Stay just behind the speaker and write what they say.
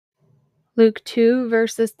Luke 2,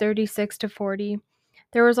 verses 36 to 40.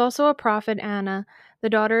 There was also a prophet, Anna, the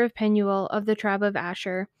daughter of Penuel of the tribe of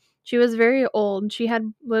Asher. She was very old. She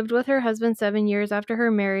had lived with her husband 7 years after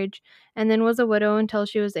her marriage, and then was a widow until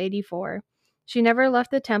she was 84. She never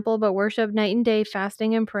left the temple, but worshipped night and day,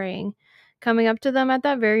 fasting and praying. Coming up to them at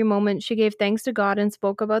that very moment, she gave thanks to God and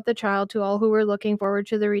spoke about the child to all who were looking forward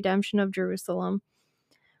to the redemption of Jerusalem.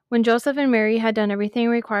 When Joseph and Mary had done everything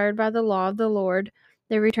required by the law of the Lord,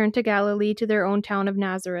 they returned to Galilee to their own town of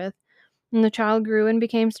Nazareth. When the child grew and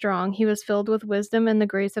became strong, he was filled with wisdom, and the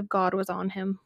grace of God was on him.